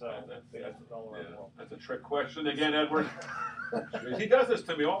audiences, so that's all around the world. That's a trick question again, Edward. He does this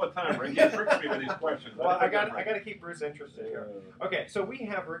to me all the time, Rick. He tricks me with these questions. Well, I got to keep Bruce interested here. Okay, so we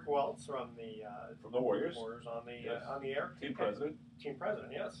have Rick Welts from the Warriors on the yes. On the air. Team president. Team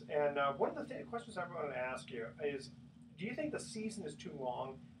president, yes. And one of the questions I wanted to ask you is, do you think the season is too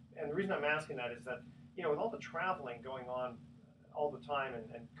long? And the reason I'm asking that is that, with all the traveling going on all the time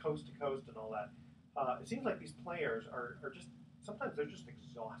and coast to coast and all that, it seems like these players are just, sometimes they're just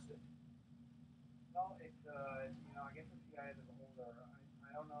exhausted. Well, it's, I guess it's the eye of the beholder. I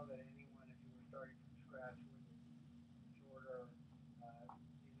don't know that anyone, if you were starting from scratch, with shorter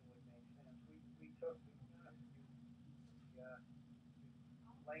season would make sense. We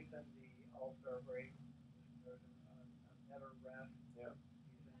lengthened the All-Star break. There's a better rest. Yeah.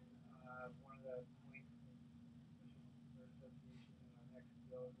 One of the points the association in our next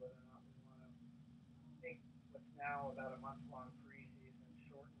deal is whether or not we want to take what's now about a month-long preseason,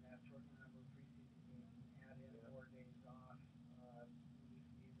 shorten the number of preseason games, and add in 4 days off through the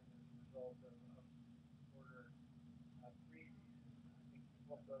season as a result of shorter preseason. I think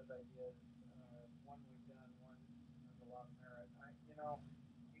both those ideas, one we've done, one has a lot of merit.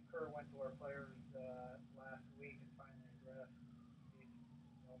 Steve Kerr went to our players last week and finally addressed the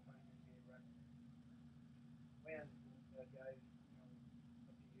all-time NBA record. When guys,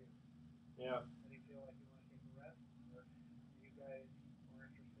 up to you. Yeah. How do you feel like you want to take a rest, or are you guys more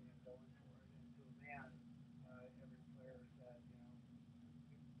interested in going for it? And to a man, every player said,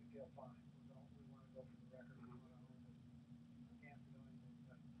 we feel fine. We want to go for the record. We want to own it. We can't do anything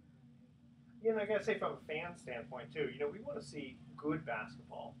necessarily. Yeah, and I gotta say, from a fan standpoint too, we want to see good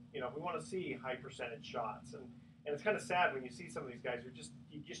basketball. We want to see high percentage shots, and it's kind of sad when you see some of these guys who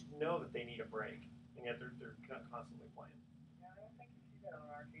you just know that they need a break, and yet they're constantly playing. Yeah, I don't think you see that on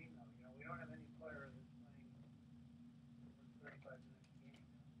our team though. We don't have any player that's playing 35 minutes a game.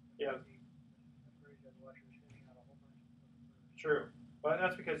 Yeah. True. But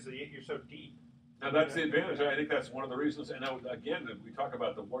that's because you're so deep. Now that's the advantage. I think that's one of the reasons. And again, we talk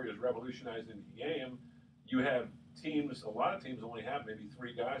about the Warriors revolutionizing the game. You have teams. A lot of teams only have maybe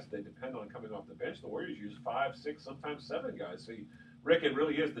 3 guys they depend on coming off the bench. The Warriors use 5, 6, sometimes 7 guys. So, Rick, it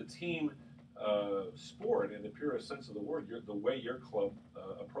really is the team sport in the purest sense of the word. The way your club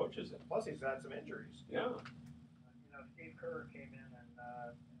approaches it. Plus, he's had some injuries. Yeah. Steve Kerr came in and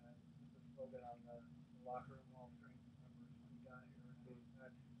put the slogan on the locker room wall strength numbers when he got here.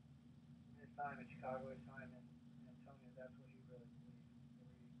 And his time in Chicago, his time in Antonio, that's what he really believed.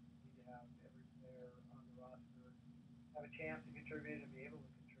 We need to have every player on the roster have a chance to contribute and be able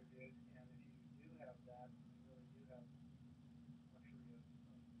to contribute. And if you do have that, you really do have luxury of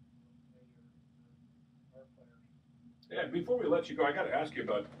play your players. Yeah, before we let you go, I got to ask you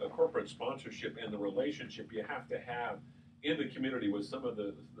about corporate sponsorship and the relationship you have to have in the community with some of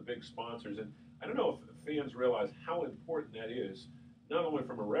the big sponsors. And I don't know if fans realize how important that is, not only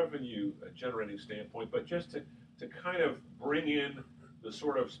from a revenue generating standpoint, but just to kind of bring in the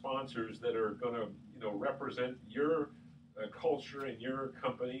sort of sponsors that are going to represent your culture and your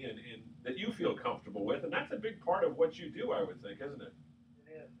company and that you feel comfortable with. And that's a big part of what you do, I would think, isn't it?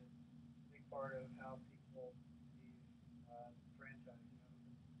 It is. It's a big part of how people see franchise.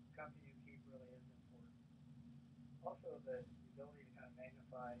 The company you keep really is important. Also, the ability to kind of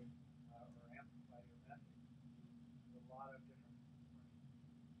magnify or amplify your message. There's a lot of different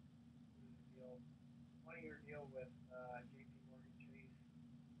deal. 20-year deal with JP Morgan Chase,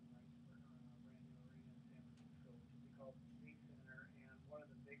 working on a brand new arena in San Francisco, which will be called the State Center. And one of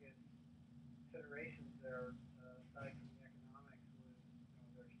the biggest considerations there, aside from the economics, was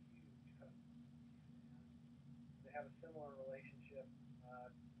they're huge customers. And they have a similar relationship, not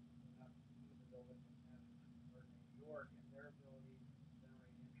with the building in Madison Square Garden in New York, and their ability to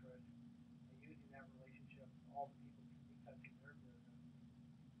generate interest and using that relationship, all the people can be touching their business.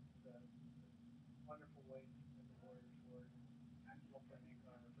 It's a wonderful way to spread the Warriors word and help them make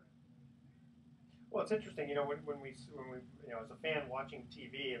our transformation. Well, it's interesting, when we as a fan watching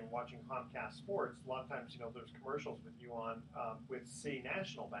TV and watching Comcast Sports, a lot of times, there's commercials with you on with City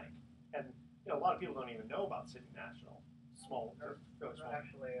National Bank, and a lot of people don't even know about City National. Small, They're really small.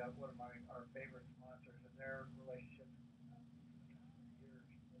 actually one of our favorite sponsors, and their relationship for years.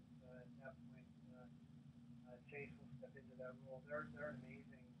 But at that point, Chase will step into that role. They're an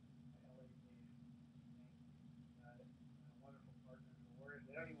amazing wonderful partner in the Warriors.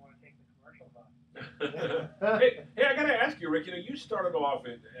 They don't even want to take the commercials off. hey, I got to ask you, Rick. You started off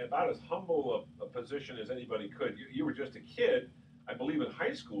in about as humble a position as anybody could. You were just a kid. I believe, in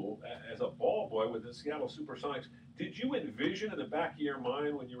high school as a ball boy with the Seattle Supersonics. Did you envision in the back of your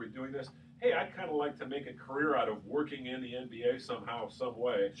mind when you were doing this, hey, I'd kind of like to make a career out of working in the NBA somehow, some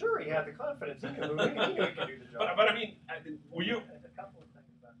way? Sure, he had the confidence. He knew he could do the job. But I mean, were you? There's a couple of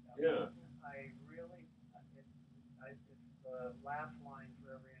things about that. Yeah. I really, it's the last line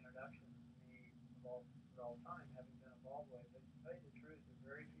for every introduction to me for all time, having been a ball boy. But to tell you the truth, there's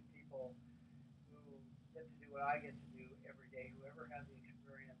very few people who get to do what I get to do every day, who ever had the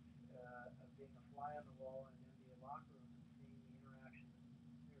experience of being a fly on the wall in an NBA locker room and seeing the interaction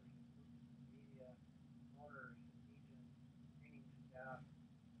with players, media, owners, agents, training staff,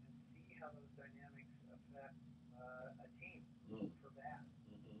 and see how those dynamics affect a team for bad.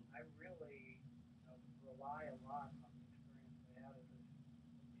 I really rely a lot on the experience I had as a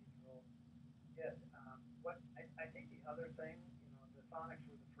 17-year-old kid. I think the other thing, the Sonics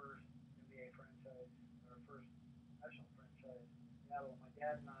were the first NBA franchise, or first professional franchise in Seattle. My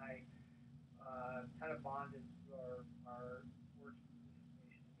dad and I kind of bonded through our sports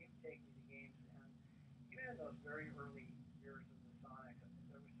participation. He would take me to games, and even in those very early years of the Sonics,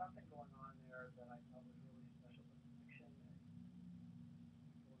 there was something going on there that I thought was really special. The connection and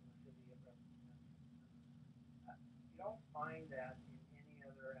people in the city it represents. You don't find that in any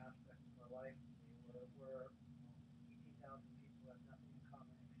other aspect of our life today, where 18,000 people have nothing in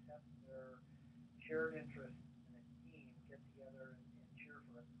common except their shared interest in a team, get together and cheer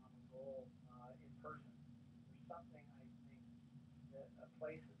for a common goal in person. There's something, I think, that a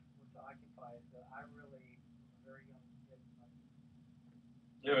place that's sports occupies that I really, from a very young kid,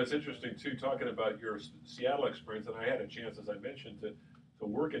 It's interesting too, talking about your Seattle experience, and I had a chance, as I mentioned, to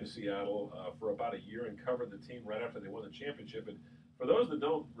work in Seattle for about a year and cover the team right after they won the championship. And for those that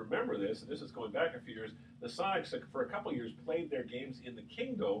don't remember this, and this is going back a few years, the Sonics for a couple of years played their games in the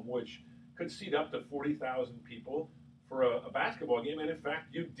Kingdome, which could seat up to 40,000 people for a basketball game. And in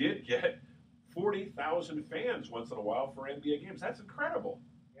fact, you did get 40,000 fans once in a while for NBA games. That's incredible.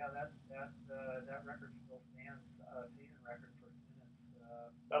 Yeah, that record still stands, season record for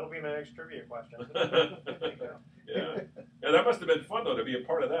attendance. That'll be my next trivia question. Yeah. Yeah, that must have been fun, though, to be a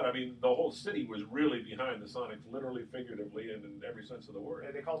part of that. I mean, the whole city was really behind the Sonics, literally, figuratively, and in every sense of the word.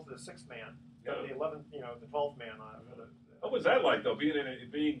 They call it the sixth man, Yeah. the 11th, the 12th man on it. What was that like, though,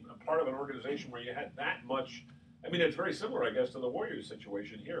 being a part of an organization where you had that much? I mean, it's very similar, I guess, to the Warriors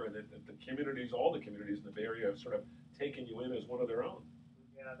situation here, and that the communities, all the communities in the Bay Area, have sort of taken you in as one of their own.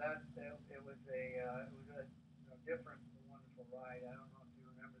 Yeah, it was a different, wonderful ride. I don't know if you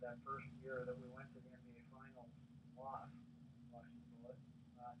remember that first year that we went to the NBA Finals, lost Washington Bullets.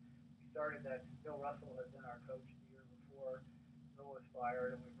 We started that. Bill Russell had been our coach the year before. Bill was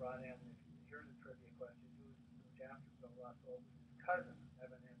fired, and we brought in. Here's a trivia question: who was the coach after Bill Russell? It was his cousin,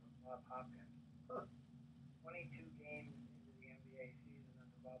 Evan Bob Hopkins. 22 games into the NBA season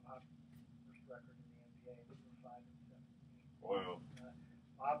under Bob Hopkins' first record in the NBA. We were 5-17. Wow.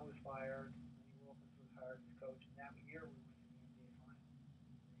 Bob was fired. Lenny Wilkins was hired as coach, and that year we went to the NBA Finals.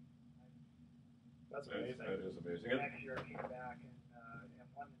 That's amazing. That is amazing. The next year came back and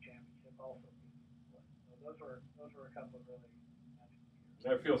won the championship also. So those were a couple of really magical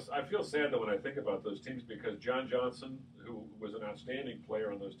years. I feel sad though when I think about those teams, because John Johnson, who was an outstanding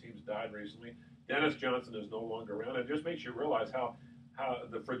player on those teams, died recently. Dennis Johnson is no longer around. It just makes you realize how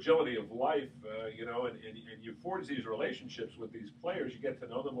the fragility of life, and you forge these relationships with these players. You get to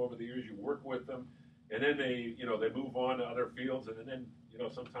know them over the years. You work with them, and then they move on to other fields, and then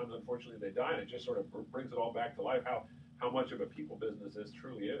sometimes unfortunately they die, and it just sort of brings it all back to life. How much of a people business this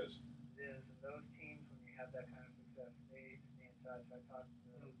truly is. It is, and those teams, when you have that kind of success, they stay in touch. I talked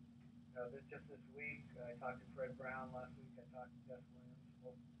to just this week. I talked to Fred Brown last week. I talked to Jeff Williams,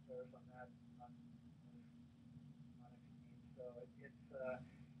 both players on that team. So it's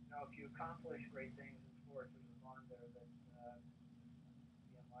if you accomplish great things in sports, there's a bond there that be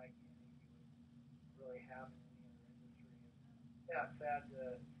unlike anything you would really have in any other industry. And yeah, sad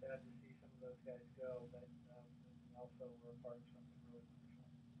to see some of those guys go, but also we're a part of something really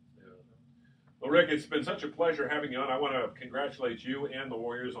wonderful. Yeah. Well, Rick, it's been such a pleasure having you on. I want to congratulate you and the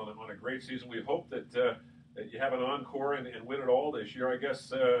Warriors on a great season. We hope that you have an encore and win it all this year. I guess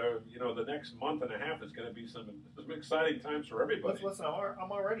the next month and a half is going to be some exciting times for everybody. Listen,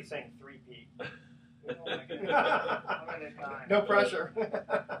 I'm already saying 3-peat. Oh my goodness. No pressure.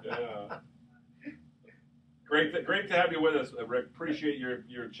 Yeah. Great to have you with us, Rick. Appreciate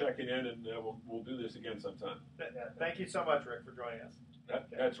your checking in, and we'll do this again sometime. Thank you so much, Rick, for joining us.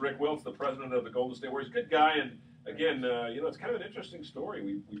 That's Rick Welts, the president of the Golden State Warriors. Good guy, and again, it's kind of an interesting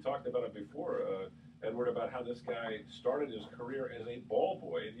story. We talked about it before, Edward, about how this guy started his career as a ball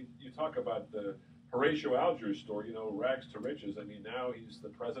boy. And you talk about the Horatio Alger's story, you know, rags to riches. I mean, now he's the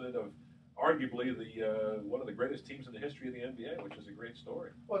president of arguably the one of the greatest teams in the history of the NBA, which is a great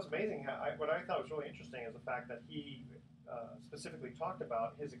story. Well, it's amazing. What I thought was really interesting is the fact that he specifically talked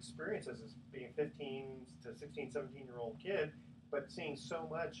about his experiences as being a 15 to 16, 17-year-old kid, but seeing so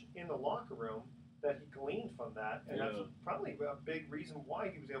much in the locker room that he gleaned from that. And that's probably a big reason why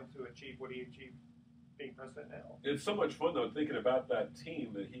he was able to achieve what he achieved being president now. It's so much fun, though, thinking about that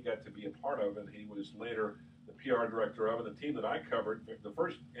team that he got to be a part of, and he was later the PR director of, and the team that I covered, the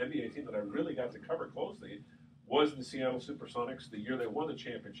first NBA team that I really got to cover closely was the Seattle Supersonics, the year they won the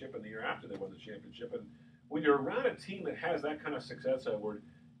championship and the year after they won the championship. And when you're around a team that has that kind of success, Edward,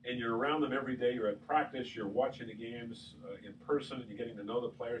 and you're around them every day, you're at practice, you're watching the games in person, and you're getting to know the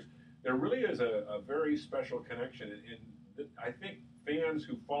players, there really is a very special connection. And I think fans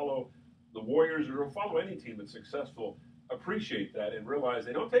who follow the Warriors or who follow any team that's successful appreciate that and realize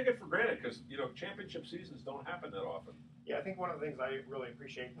they don't take it for granted because, you know, championship seasons don't happen that often. Yeah, I think one of the things I really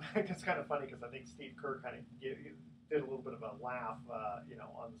appreciate, it's kind of funny because I think Steve Kerr kind of did a little bit of a laugh, you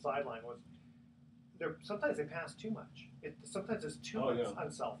know, on the sideline was sometimes they pass too much. Sometimes it's too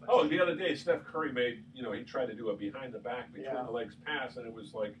unselfish. Oh, the other day, Steph Curry made, you know, he tried to do a behind the back, between the legs pass, and it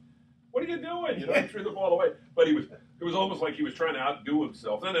was like, what are you doing? You know, he threw the ball away. But it was almost like he was trying to outdo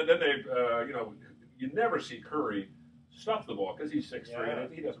himself. Then they, you know, you never see Curry stuff the ball because he's 6'3",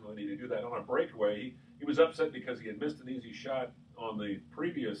 and he doesn't really need to do that on a breakaway. He was upset because he had missed an easy shot on the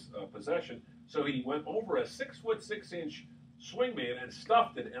previous possession, so he went over a 6'6" swingman and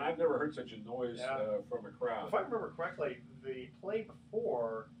stuffed it. And I've never heard such a noise from a crowd. If I remember correctly, the play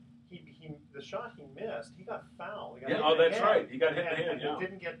before. The shot he missed, he got fouled. He got that's right. He got hit in the hand. And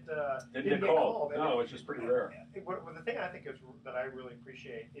didn't get called. No, it's just pretty rare. The thing I think that I really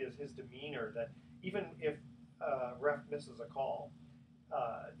appreciate is his demeanor. That even if ref misses a call,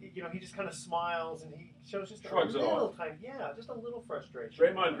 you know, he just kind of smiles and he shows just shrugs a little it off. time. Yeah, just a little frustration.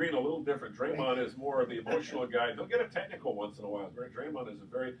 Draymond Green a little different. Draymond is more of the emotional guy. He'll get a technical once in a while. Draymond is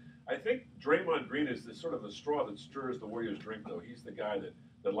I think Draymond Green is the sort of the straw that stirs the Warriors' drink, though. He's the guy that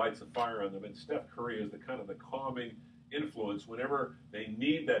lights a fire on them, and Steph Curry is the kind of the calming influence whenever they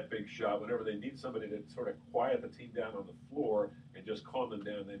need that big shot, whenever they need somebody to sort of quiet the team down on the floor and just calm them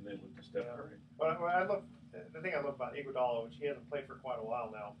down, then they look to Steph Curry. Well, the thing I love about Iguodala, which he hasn't played for quite a while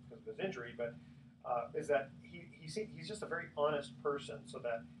now because of his injury, but is that he's just a very honest person, so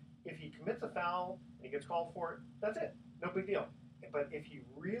that if he commits a foul and he gets called for it, that's it, no big deal. But if he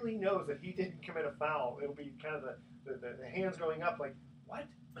really knows that he didn't commit a foul, it'll be kind of the hands going up like, what?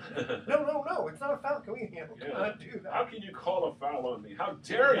 No, it's not a foul. Can we cannot do that? How can you call a foul on me? How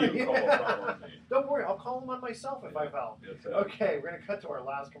dare you call a foul on me? Don't worry, I'll call him on myself if I foul. Okay, we're going to cut to our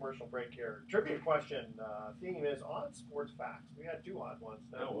last commercial break here. Trivia question. Theme is odd sports facts. We had 2 odd ones.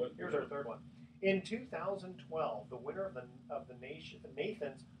 Now, here's our third one. In 2012, the winner of the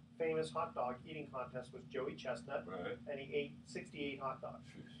Nathan's famous hot dog eating contest was Joey Chestnut, and he ate 68 hot dogs.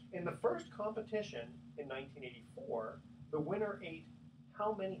 In the first competition in 1984, the winner ate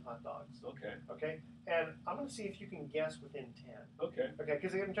how many hot dogs? Okay. And I'm going to see if you can guess within 10. Okay,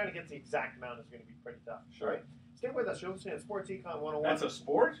 because I'm trying to get the exact amount is going to be pretty tough. Sure. Right? Stay with us. You're listening to Sports Econ 101. That's a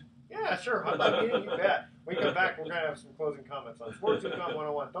sport? Yeah, sure. Hot dog eating, you bet. When we come back, we're going to have some closing comments on Sports Econ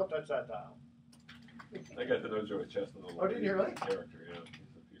 101. Don't touch that dial. I got to know Joey Chestnut a little. Oh, did you really? Character, yeah.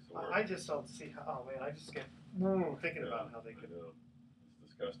 He's a piece of work. I just don't see how. Oh man, I just get thinking about how they could. I know.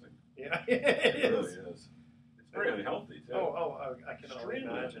 It's disgusting. Yeah, it really is. It's very unhealthy too. I can only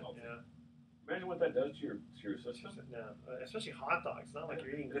imagine. Yeah. Imagine what that does to your system. No, especially hot dogs. Not like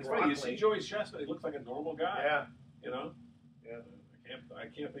you're eating. It's funny. You see Joey Chestnut. He looks like a normal guy. Yeah. You know. Yeah. I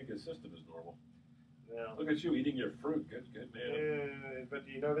can't think his system is normal. No. Look at you eating your fruit. Good man. But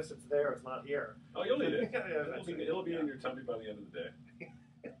you notice it's there. It's not here. Oh, you'll eat it. It'll be in your tummy by the end of the day.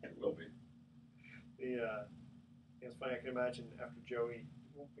 It will be. It's funny. I can imagine after Joey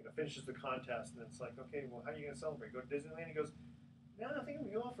finishes the contest, and it's like, okay, well, how are you going to celebrate? Go to Disneyland? He goes, no, I think I'm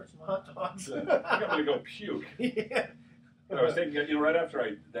going to go out for some hot dogs. I think I'm going to go puke. Yeah. I was thinking, right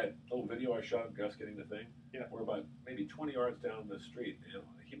after that little video I shot of Gus getting the thing, we're about maybe 20 yards down the street, and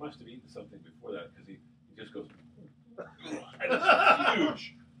he must have eaten something before that because he just goes, and it's a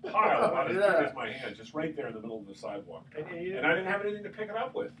huge pile about as big as my hand, just right there in the middle of the sidewalk. And I didn't have anything to pick it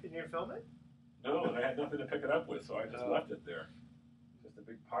up with. Did you film it? No, and I had nothing to pick it up with, so I just left it there. Just a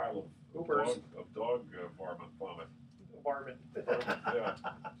big pile of dog vomit. Varmint. Yeah.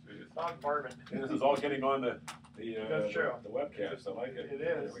 Dog varmint. And this is all getting on the webcast. I like it. It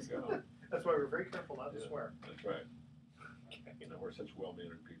is. There we go. That's why we're very careful not to swear. That's right. We're such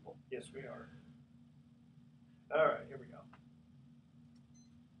well-mannered people. Yes, we are. All right, here we go.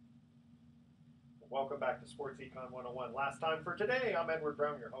 Welcome back to Sports Econ 101. Last time for today, I'm Edward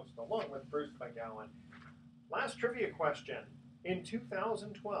Brown, your host, along with Bruce McGowan. Last trivia question. In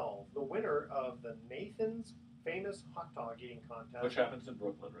 2012, the winner of the Nathan's Famous Hot Dog Eating Contest. Which happens in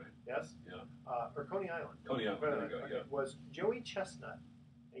Brooklyn, right? Yes? Yeah. Or Coney Island. Coney Island, there you go, yeah. Was Joey Chestnut.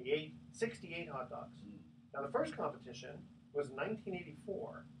 He ate 68 hot dogs. Now, the first competition was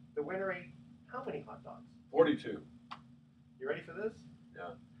 1984. The winner ate how many hot dogs? 42. You ready for this?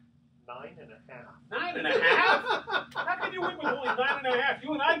 Yeah. 9.5. 9.5? How can you win with only 9.5?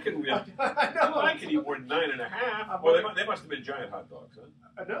 You and I can win. I know. You and I can eat more than 9.5. Well, they must have been giant hot dogs,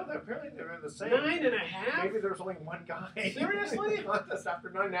 huh? No, apparently they were the same. 9.5? Maybe there's only one guy. Seriously? Just after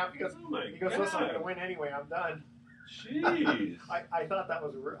 9.5, he goes, Oh my he goes, God. listen, I'm going to win anyway. I'm done. Jeez. I thought that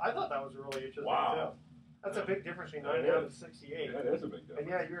was really interesting Wow. too. That's a big difference between That 9.5 and is. 68. Yeah, it is a big difference. And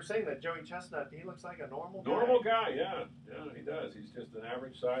yeah, you were saying that Joey Chestnut, he looks like a normal guy. Normal guy, yeah. Yeah, he does. He's just an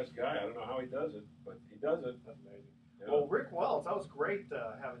average-sized guy. I don't know how he does it, but he does it. That's amazing. Yeah. Well, Rick Welts, that was great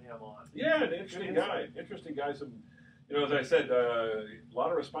having him on. Yeah, an interesting guy. Interesting guy. Some, as I said, a lot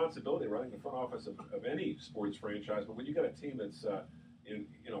of responsibility running the front office of any sports franchise. But when you got a team that's,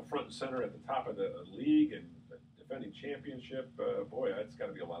 front and center at the top of the league and defending championship, boy, that's got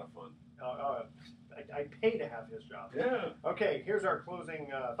to be a lot of fun. I pay to have his job. Yeah. Okay, here's our closing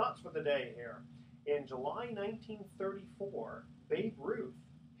thoughts for the day here. In July 1934, Babe Ruth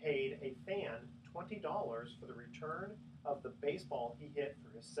paid a fan $20 for the return of the baseball he hit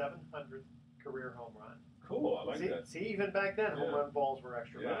for his 700th career home run. Cool, I like that. See, even back then, home Yeah. run balls were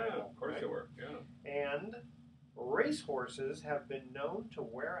extra Yeah, valuable. of course right? they were. Yeah. And racehorses have been known to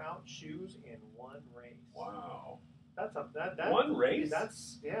wear out shoes in one race. Wow. That's One race?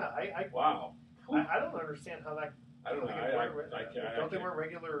 That's Wow. I don't understand how that. I don't know. I can't. Don't they wear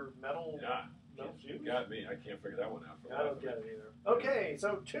regular metal shoes? You got me. I can't figure that one out. I don't get it either. Okay,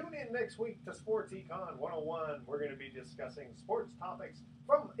 so tune in next week to Sports Econ 101. We're going to be discussing sports topics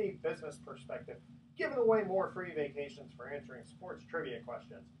from a business perspective, giving away more free vacations for answering sports trivia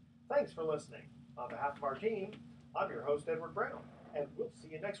questions. Thanks for listening. On behalf of our team, I'm your host, Edward Brown, and we'll see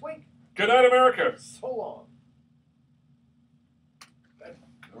you next week. Good night, America. So long.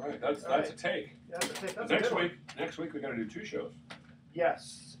 All right, that's a take. Yeah, that's a good Next week we got to do 2 shows.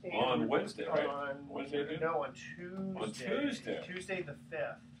 Yes. On Wednesday, right? On Wednesday again? No, on Tuesday. On Tuesday. Tuesday the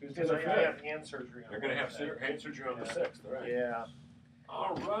 5th. Tuesday Because the I 5th. have hand surgery on You're going to have Wednesday. hand surgery on the Yeah. 6th, right? Yeah.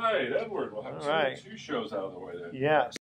 All right, Edward. We'll have All right. 2 shows out of the way then. Yes.